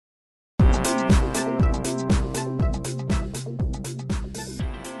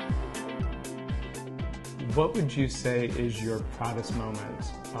What would you say is your proudest moment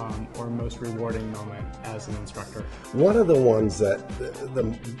or most rewarding moment as an instructor? One of the ones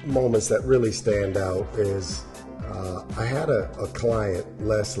the moments that really stand out is I had a client,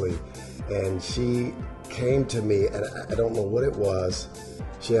 Leslie, and she came to me, and I don't know what it was.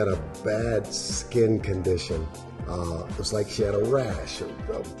 She had a bad skin condition. It was like she had a rash, a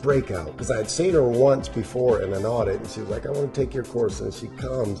breakout, because I had seen her once before in an audit, and she was like, I want to take your course. And she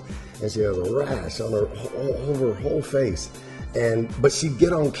comes, and she has a rash on over her whole face. But she'd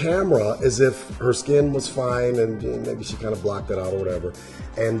get on camera as if her skin was fine, and maybe she kind of blocked it out or whatever.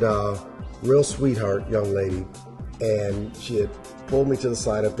 And real sweetheart young lady. And she had pulled me to the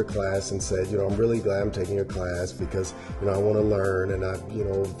side after class and said, I'm really glad I'm taking your class because, I want to learn, and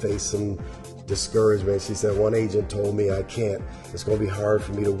I've, faced some discouragement. She said, one agent told me it's going to be hard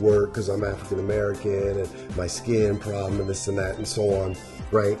for me to work because I'm African American and my skin problem and this and that and so on,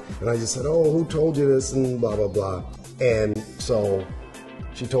 right? And I just said, oh, who told you this and blah, blah, blah. And so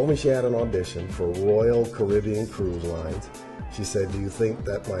she told me she had an audition for Royal Caribbean Cruise Lines. She said, do you think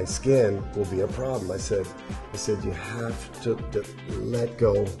that my skin will be a problem? I said, you have to let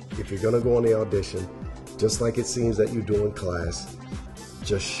go. If you're going to go on the audition, just like it seems that you do in class,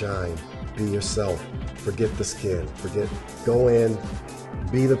 just shine. Be yourself. Forget the skin. Go in,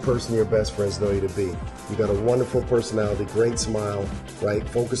 be the person your best friends know you to be. You got a wonderful personality, great smile, right?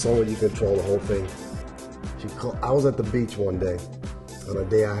 Focus on what you control, the whole thing. I was at the beach one day, on a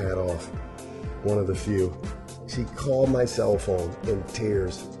day I had off, one of the few. She called my cell phone in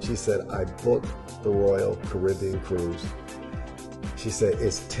tears. She said, I booked the Royal Caribbean Cruise. She said,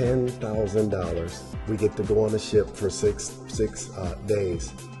 it's $10,000. We get to go on the ship for six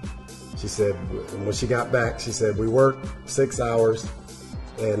days. She said, when she got back, she said, we worked 6 hours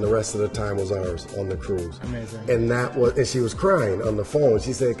and the rest of the time was ours on the cruise. Amazing. And she was crying on the phone.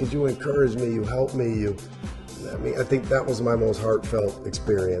 She said, could you encourage me? You help me. I think that was my most heartfelt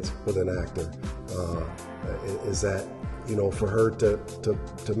experience with an actor. Is that, for her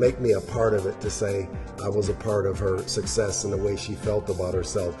to make me a part of it, to say I was a part of her success and the way she felt about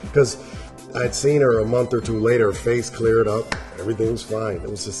herself. Because I'd seen her a month or two later, her face cleared up, everything was fine. It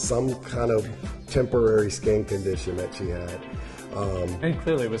was just some kind of temporary skin condition that she had. And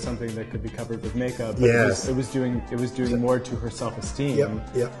clearly it was something that could be covered with makeup. But yes. It was doing more to her self-esteem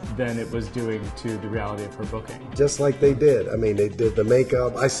than it was doing to the reality of her booking. Just like they did. I mean, they did the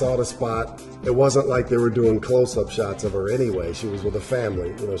makeup. I saw the spot. It wasn't like they were doing close-up shots of her anyway. She was with a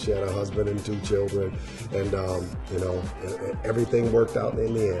family. She had a husband and 2 children. And, everything worked out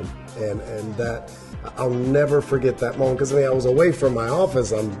in the end. And that, I'll never forget that moment. Because, I was away from my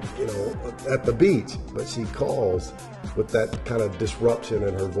office. I'm, at the beach. But she calls with that kind of disruption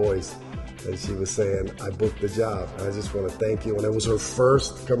in her voice, and she was saying, I booked the job. I just want to thank you. And it was her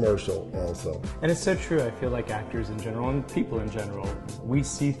first commercial also. And it's so true. I feel like actors in general and people in general, we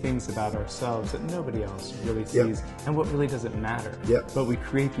see things about ourselves that nobody else really sees, and what really doesn't matter. But we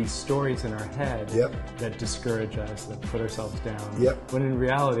create these stories in our head that discourage us, that put ourselves down, when in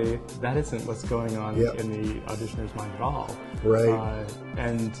reality, that isn't what's going on in the auditioner's mind at all. Right.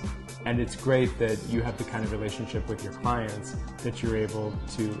 And it's great that you have the kind of relationship with your clients that you're able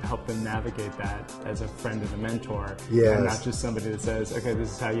to help them navigate that as a friend and a mentor. Yes. And not just somebody that says, okay,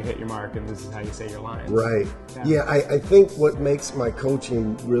 this is how you hit your mark and this is how you say your lines. Right. Yeah, I think what makes my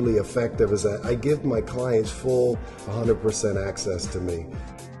coaching really effective is that I give my clients full 100% access to me.